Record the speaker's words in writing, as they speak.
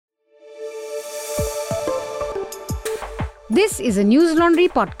This is a News Laundry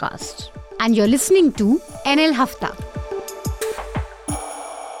podcast, and you're listening to NL Hafta.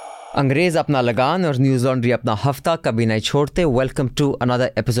 अंग्रेज अपना लगान और न्यूज़ लॉन्ड्री अपना हफ्ता कभी नहीं छोड़ते. Welcome to another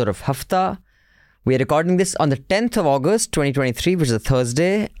episode of Hafta. We are recording this on the 10th of August 2023, which is a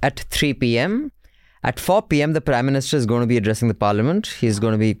Thursday at 3 p.m. At 4 p.m, the Prime Minister is going to be addressing the Parliament. He's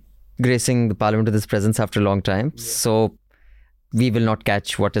going to be gracing the Parliament with his presence after a long time. So we will not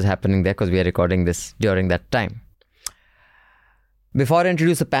catch what is happening there because we are recording this during that time. Before I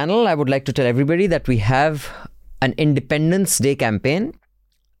introduce the panel, I would like to tell everybody that we have an Independence Day campaign.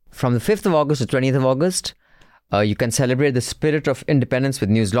 From the 5th of August to 20th of August, you can celebrate the spirit of independence with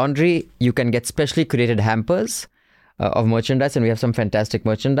News Laundry. You can get specially created hampers of merchandise, and we have some fantastic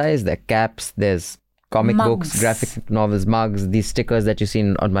merchandise. There are caps, there's comic books, graphic novels, mugs, these stickers that you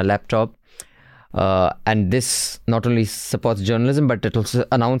see on my laptop. And this not only supports journalism, but it also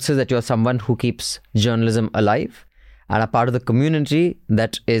announces that you're someone who keeps journalism alive and a part of the community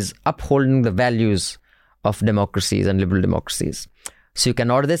that is upholding the values of democracies and liberal democracies. So you can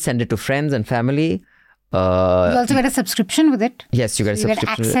order this, send it to friends and family. You also get a subscription with it. Yes, you get a subscription.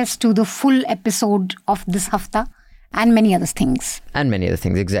 You get access to the full episode of this hafta and many other things. And many other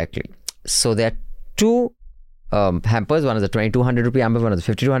things, exactly. So there are two hampers. One is a 2200 rupee hamper, one is a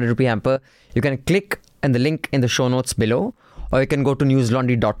 5200 rupee hamper. You can click on the link in the show notes below, or you can go to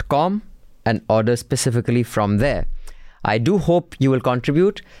newslaundry.com and order specifically from there. I do hope you will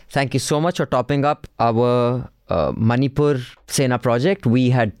contribute. Thank you so much for topping up our Manipur Sena project. We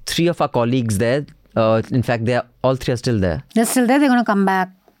had 3 of our colleagues there. In fact, all 3 are still there. They're still there. They're going to come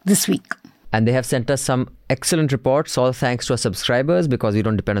back this week. And they have sent us some excellent reports, all thanks to our subscribers, because we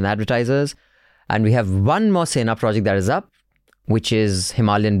don't depend on advertisers. And we have one more Sena project that is up, which is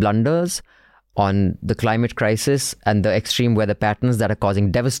Himalayan blunders on the climate crisis and the extreme weather patterns that are causing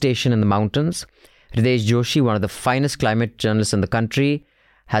devastation in the mountains. Hridesh Joshi, one of the finest climate journalists in the country,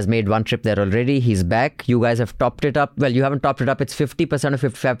 has made one trip there already. He's back. You guys have topped it up. Well, you haven't topped it up. It's 50% or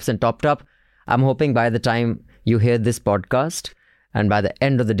 55% topped up. I'm hoping by the time you hear this podcast and by the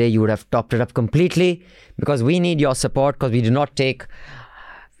end of the day, you would have topped it up completely, because we need your support, because we do not take...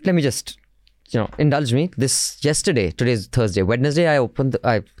 Let me just, indulge me. Today's Thursday. Wednesday,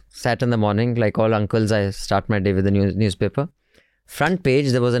 I sat in the morning, like all uncles, I start my day with the newspaper. Front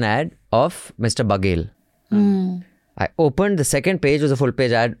page, there was an ad of Mr. Baghel. I opened the second page, was a full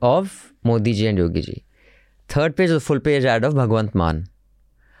page ad of Modi ji and Yogi ji. Third page was a full page ad of Bhagwant Mann.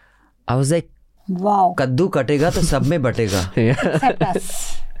 I was like, wow. Kaddu katega to sab mein batega. Except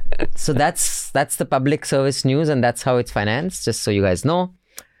us. So that's the public service news, and that's how it's financed, just so you guys know.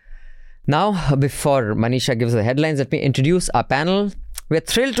 Now, before Manisha gives the headlines, let me introduce our panel. We're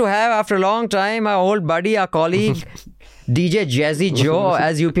thrilled to have, after a long time, our old buddy, our colleague, DJ Jazzy Joe,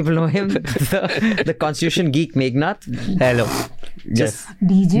 as you people know him, the Constitution geek Meghnad. Hello. Yes.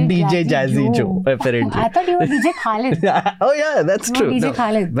 DJ Jazzy Joe, apparently. I thought you were DJ Khalid. Oh yeah, that's true. DJ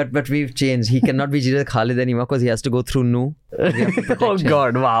Khalid. But we've changed. He cannot be DJ Khalid anymore because he has to go through Nu. Oh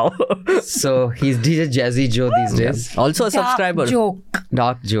God, wow. So he's DJ Jazzy Joe these days. Also a subscriber.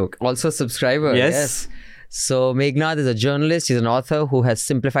 Dark joke. Also a subscriber. Yes. So Meghnad is a journalist. He's an author who has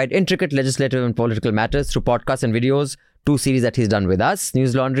simplified intricate legislative and political matters through podcasts and videos. 2 series that he's done with us,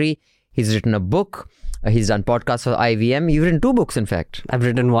 News Laundry. He's written a book. He's done podcasts for IVM. You've written 2 books, in fact. I've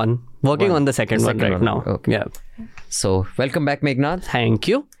written one. Working on the second one right now. Okay. Yeah. So welcome back, Meghnad. Thank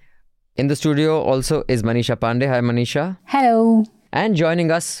you. In the studio also is Manisha Pandey. Hi, Manisha. Hello. And joining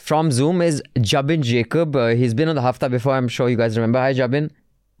us from Zoom is Jabin Jacob. He's been on the Hafta before. I'm sure you guys remember. Hi, Jabin.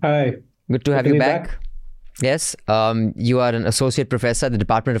 Hi. Good to have you back. Yes, you are an associate professor at the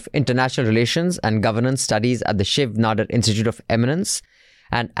Department of International Relations and Governance Studies at the Shiv Nadar Institute of Eminence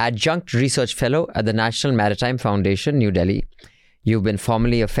and adjunct research fellow at the National Maritime Foundation, New Delhi. You've been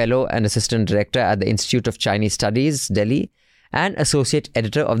formerly a fellow and assistant director at the Institute of Chinese Studies, Delhi, and associate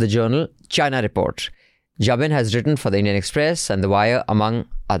editor of the journal China Report. Jabin has written for the Indian Express and The Wire, among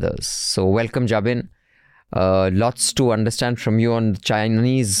others. So welcome, Jabin. Lots to understand from you on the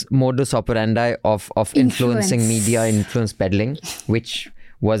Chinese modus operandi of influencing media, influence peddling, which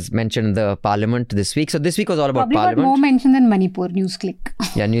was mentioned in the Parliament this week. So this week was all about Probably Parliament. Got more mention than Manipur, NewsClick.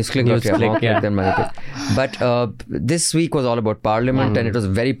 Yeah, NewsClick got more than Manipur. But this week was all about Parliament, and it was a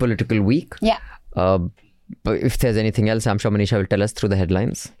very political week. Yeah. But if there's anything else, I'm sure Manisha will tell us through the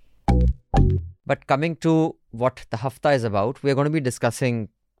headlines. But coming to what the Hafta is about, we're going to be discussing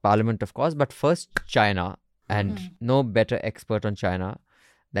Parliament, of course, but first China, and no better expert on China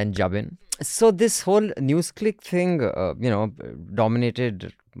than Jabin. So this whole NewsClick thing,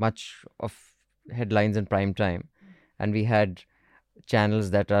 dominated much of headlines in prime time, and we had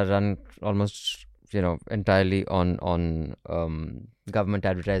channels that are run almost entirely on government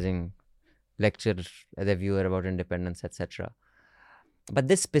advertising, lecture the viewer about independence, etc. But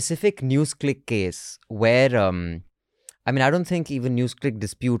this specific NewsClick case, where I don't think even NewsClick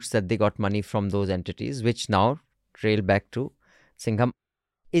disputes that they got money from those entities, which now trail back to Singham.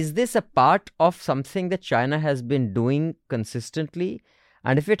 Is this a part of something that China has been doing consistently?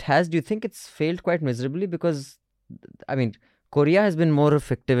 And if it has, do you think it's failed quite miserably? Because, Korea has been more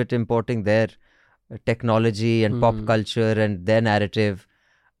effective at importing their technology and pop culture and their narrative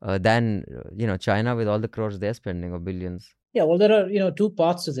than, China with all the crores they're spending or billions. Yeah, well, there are, two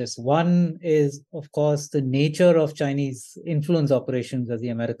parts to this. One is, of course, the nature of Chinese influence operations, as the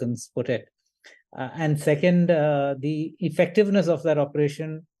Americans put it. And second, the effectiveness of that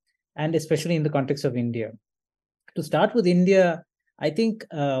operation, and especially in the context of India. To start with India, I think,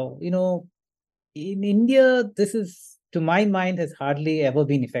 in India, this is, to my mind, has hardly ever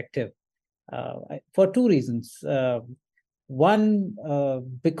been effective for two reasons. One,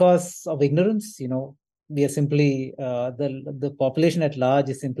 because of ignorance, we are simply, the population at large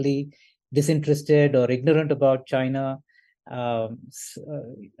is simply disinterested or ignorant about China. And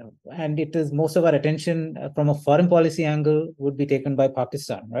it is most of our attention from a foreign policy angle would be taken by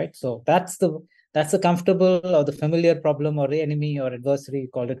Pakistan, right? So that's the comfortable or the familiar problem or the enemy or adversary,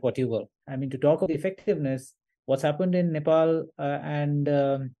 call it what you will. To talk of effectiveness, what's happened in Nepal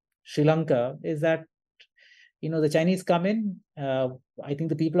and Sri Lanka is that, the Chinese come in. I think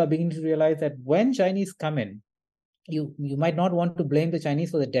the people are beginning to realize that when Chinese come in, you might not want to blame the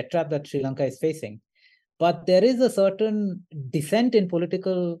Chinese for the debt trap that Sri Lanka is facing. But there is a certain descent in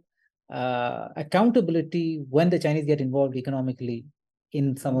political accountability when the Chinese get involved economically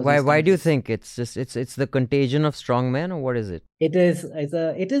in some of these. Why do you think it's the contagion of strong men, or what is it? It is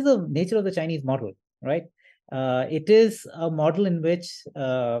the nature of the Chinese model, right? It is a model in which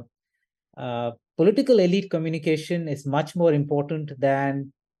political elite communication is much more important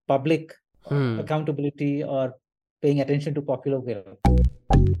than public accountability or paying attention to popular will.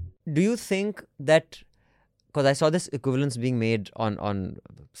 Do you think that, because I saw this equivalence being made on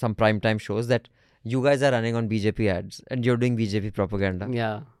some primetime shows, that you guys are running on BJP ads and you're doing BJP propaganda?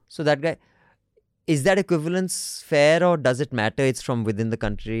 Yeah. So that guy, is that equivalence fair, or does it matter? It's from within the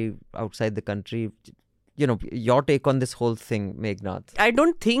country, outside the country. Your take on this whole thing, Meghnad. I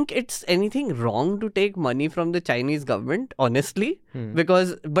don't think it's anything wrong to take money from the Chinese government, honestly,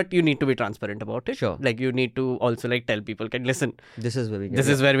 but you need to be transparent about it. Sure. Like, you need to also tell people, listen, this is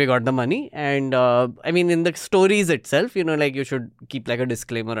where we got the money. And in the stories itself, you should keep like a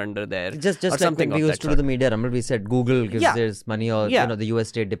disclaimer under there. Just or like something when we used to do the media rumble, we said Google gives us money, or the US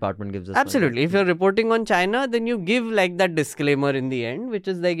State Department gives us Absolutely. money. If you're reporting on China, then you give like that disclaimer in the end, which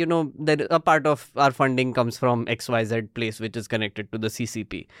is like, that a part of our funding comes from XYZ place, which is connected to the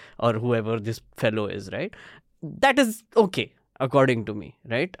CCP or whoever this fellow is, right? That is okay, according to me,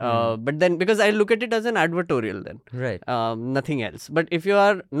 right? But then, because I look at it as an advertorial then. Right. Nothing else. But if you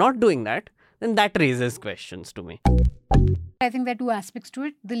are not doing that, then that raises questions to me. I think there are two aspects to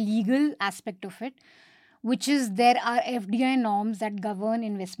it. The legal aspect of it, which is there are FDI norms that govern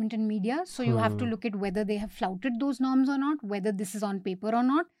investment in media. So you have to look at whether they have flouted those norms or not, whether this is on paper or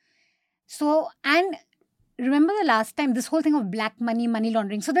not. So, and remember the last time, this whole thing of black money, money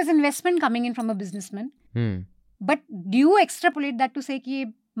laundering. So there's investment coming in from a businessman. But do you extrapolate that to say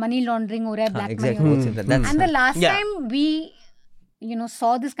कि money laundering हो रहा है, black exactly. money हो रहा है? And the last Yeah. time we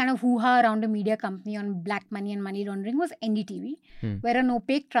saw this kind of hoo-ha around a media company on black money and money laundering was NDTV, where an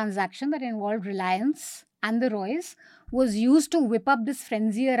opaque transaction that involved Reliance and the Roys was used to whip up this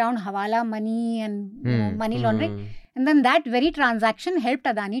frenzy around hawala money and money laundering. And then that very transaction helped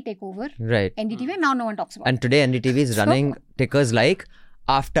Adani take over NDTV, and now no one talks about it. And today NDTV is running tickers like,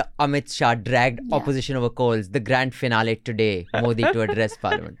 after Amit Shah dragged opposition over coals, the grand finale today, Modi to address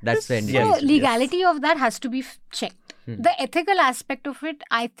parliament. That's the NDTV. So legality of that has to be checked. The ethical aspect of it,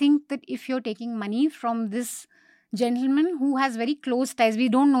 I think that if you're taking money from this gentleman who has very close ties, we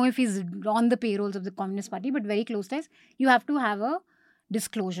don't know if he's on the payrolls of the Communist Party, but very close ties, you have to have a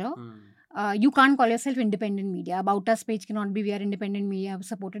disclosure. You can't call yourself independent media. About Us page cannot be, we are independent media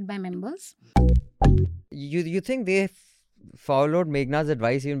supported by members. You think they followed Meghnad's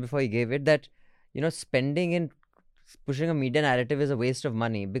advice even before he gave it, that spending in pushing a media narrative is a waste of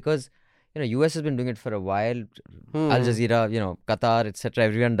money? Because US has been doing it for a while. Al Jazeera, Qatar, etc.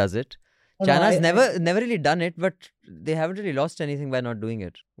 Everyone does it. China's never really done it, but they haven't really lost anything by not doing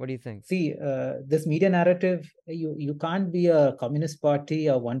it. What do you think? See, this media narrative, you can't be a communist party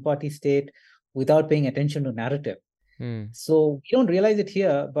or one-party state without paying attention to narrative. So we don't realize it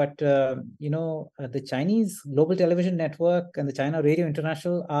here, but the Chinese Global Television Network and the China Radio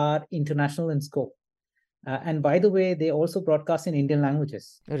International are international in scope. And by the way, they also broadcast in Indian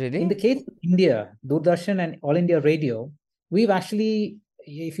languages. Oh, really? In the case of India, Doordarshan and All India Radio, we've actually,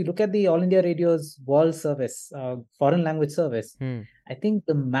 if you look at the All India Radio's world service, foreign language service, I think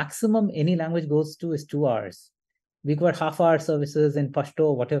the maximum any language goes to is 2 hours. We've got half-hour services in Pashto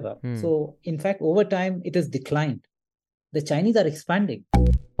or whatever. So, in fact, over time, it has declined. The Chinese are expanding.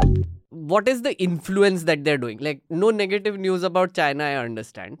 What is the influence that they're doing? Like, no negative news about China, I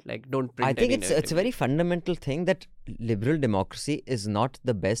understand. Like, don't print I think any it's a very fundamental thing that liberal democracy is not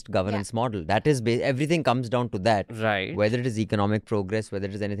the best governance model. That is, everything comes down to that. Right. Whether it is economic progress, whether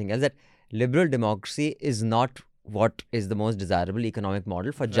it is anything else, that liberal democracy is not what is the most desirable economic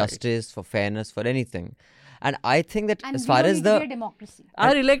model for justice, for fairness, for anything. And I think that And as far as the democracy.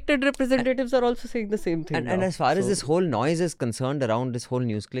 Our elected representatives are also saying the same thing. and as far as this whole noise is concerned around this whole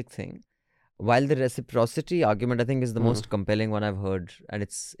NewsClick thing, while the reciprocity argument I think is the most compelling one I've heard, and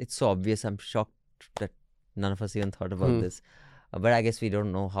it's so obvious, I'm shocked that none of us even thought about this. But I guess we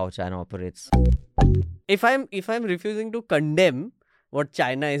don't know how China operates. If I'm refusing to condemn what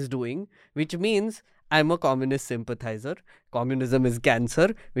China is doing, which means I'm a communist sympathizer, communism is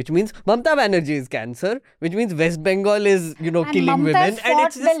cancer, which means Mamata Banerjee is cancer, which means West Bengal is, And killing Mamata women. has And fought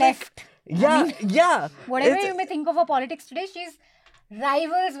it's just the left. Yeah. Whatever It's- you may think of her politics today, she's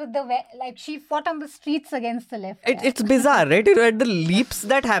rivals with she fought on the streets against the left. It's bizarre, right? And the leaps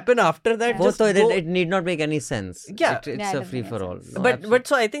that happen after that Both, just though, go... it need not make any sense. Yeah. It's Yeah, it a doesn't free make for all. sense. No, But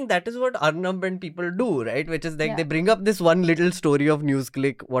so I think that is what Arnab and people do, right? Which is like Yeah. they bring up this one little story of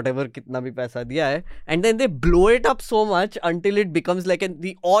NewsClick, whatever kitna bhi paisa diya hai, and then they blow it up so much until it becomes like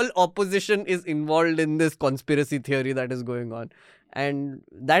the all opposition is involved in this conspiracy theory that is going on. And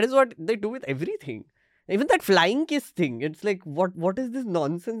that is what they do with everything. Even that flying kiss thing, it's like, what is this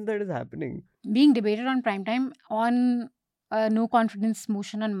nonsense that is happening? Being debated on primetime on a no confidence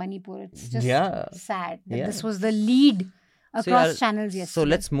motion on Manipur. It's just sad that this was the lead across channels yesterday. So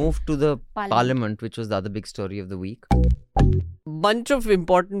let's move to the Parliament, which was the other big story of the week. Bunch of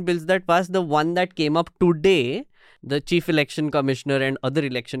important bills that passed. The one that came up today, the Chief Election Commissioner and other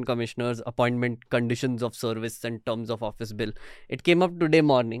election commissioners appointment conditions of service and terms of office bill. It came up today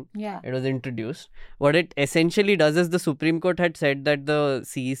morning. Yeah. It was introduced. What it essentially does is the Supreme Court had said that the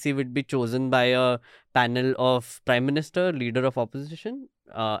CEC would be chosen by a panel of Prime Minister, Leader of Opposition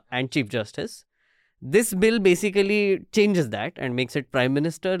and Chief Justice. This bill basically changes that and makes it Prime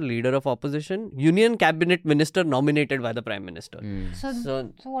Minister, Leader of Opposition, Union Cabinet Minister nominated by the Prime Minister.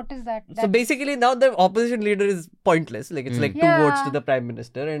 So what is that? So basically now the opposition leader is pointless. Like it's like 2 votes to the Prime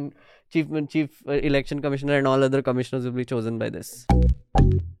Minister, and Chief Election Commissioner and all other commissioners will be chosen by this.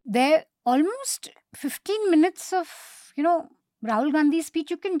 There almost 15 minutes of, Rahul Gandhi's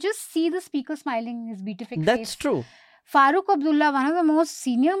speech, you can just see the speaker smiling, his beatific face. That's true. Farooq Abdullah, one of the most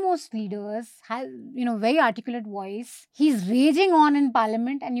senior-most leaders, has, very articulate voice. He's raging on in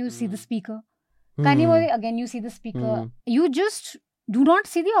Parliament and you see the speaker. Kanimodi, again, you see the speaker. You just do not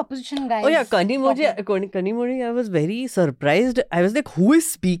see the opposition guys. Oh yeah, Kanimodi, I was very surprised. I was like, who is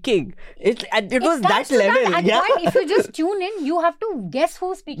speaking? It was that level. At point, if you just tune in, you have to guess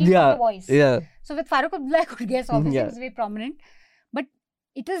who's speaking with the voice. Yeah. So with Farooq Abdullah, I could guess, obviously, it's very prominent. But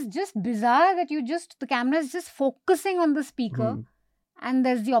it is just bizarre that the camera is just focusing on the speaker and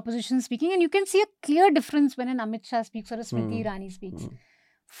there's the opposition speaking, and you can see a clear difference when an Amit Shah speaks or a Smriti Irani speaks.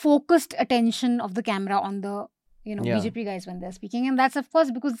 Focused attention of the camera on the BJP guys when they're speaking, and that's of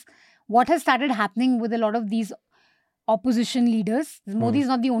course because what has started happening with a lot of these opposition leaders. Modi is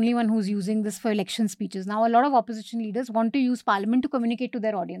not the only one who's using this for election speeches. Now a lot of opposition leaders want to use Parliament to communicate to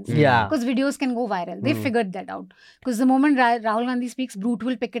their audience. Yeah. Because videos can go viral. They figured that out. Because the moment Rahul Gandhi speaks, Brute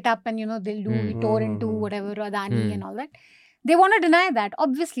will pick it up and they'll do Tor into whatever, Adani and all that. They want to deny that.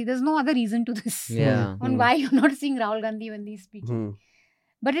 Obviously, there's no other reason to this. Yeah. On why you're not seeing Rahul Gandhi when he's speaking.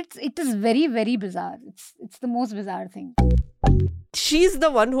 But it is very, very bizarre. It's the most bizarre thing. She's the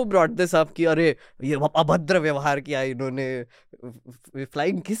one who brought this up कि अरे ये अभद्र व्यवहार किया इन्होंने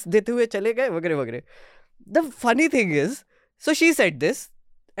flying kiss देते हुए चले गए वगैरह वगैरह. The funny thing is, so she said this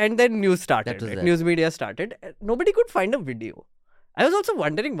and then news started. Right? News media started. Nobody could find a video. I was also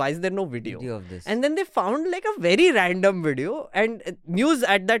wondering why is there no video of this. And then they found like a very random video, and news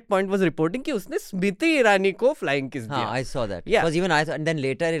at that point was reporting कि उसने स्मृति ईरानी को flying kiss दिया. I saw that. Yeah. Because even I thought, and then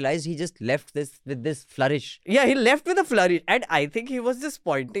later I realized he just left this with this flourish. Yeah, he left with a flourish, and I think he was just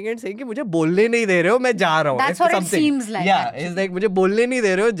pointing and saying कि मुझे बोलने नहीं दे रहे हो, मैं जा रहा हूँ. That's what it seems like. Yeah, actually. it's like मुझे बोलने नहीं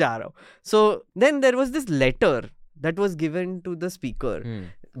दे रहे हो, जा रहा हूँ. So then there was this letter that was given to the speaker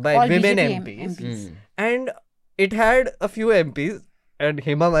by All women BJP MPs. And it had a few MPs. And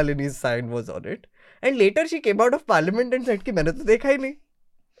Hema Malini's sign was on it. And later she came out of Parliament and said कि मैंने तो देखा ही नहीं.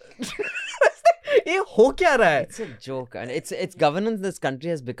 ये हो क्या रहा है? It's a joke, and it's governance in this country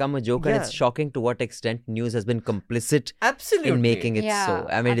has become a joke, and it's shocking to what extent news has been complicit Absolutely. in making it so.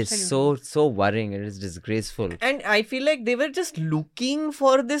 I mean, it's absolutely. so worrying. It is disgraceful. And I feel like they were just looking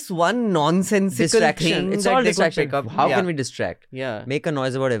for this one nonsensical Distraction. thing It's that all they could distraction. pick up. How can we distract? Yeah. Make a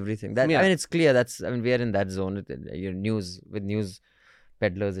noise about everything. That Yeah. I mean, it's clear. We are in that zone. Your news with news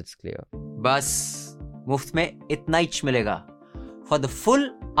peddlers, it's clear. बस मुफ्त में इतना ही मिलेगा. For the full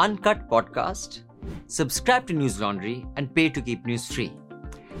uncut podcast, subscribe to News Laundry and pay to keep news free.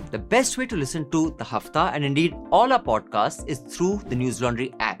 The best way to listen to the Hafta and indeed all our podcasts is through the News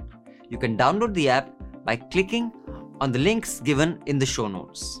Laundry app. You can download the app by clicking on the links given in the show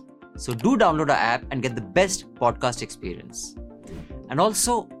notes. So do download our app and get the best podcast experience. And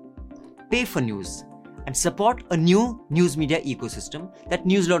also pay for news and support a new news media ecosystem that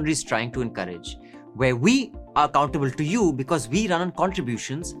News Laundry is trying to encourage, where we are accountable to you because we run on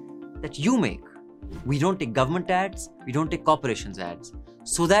contributions that you make. We don't take government ads, we don't take corporations ads,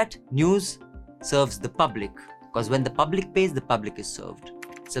 so that news serves the public, because when the public pays, the public is served.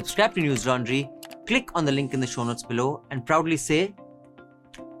 Subscribe to News Laundry, click on the link in the show notes below and proudly say,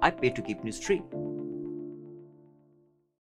 I pay to keep news free.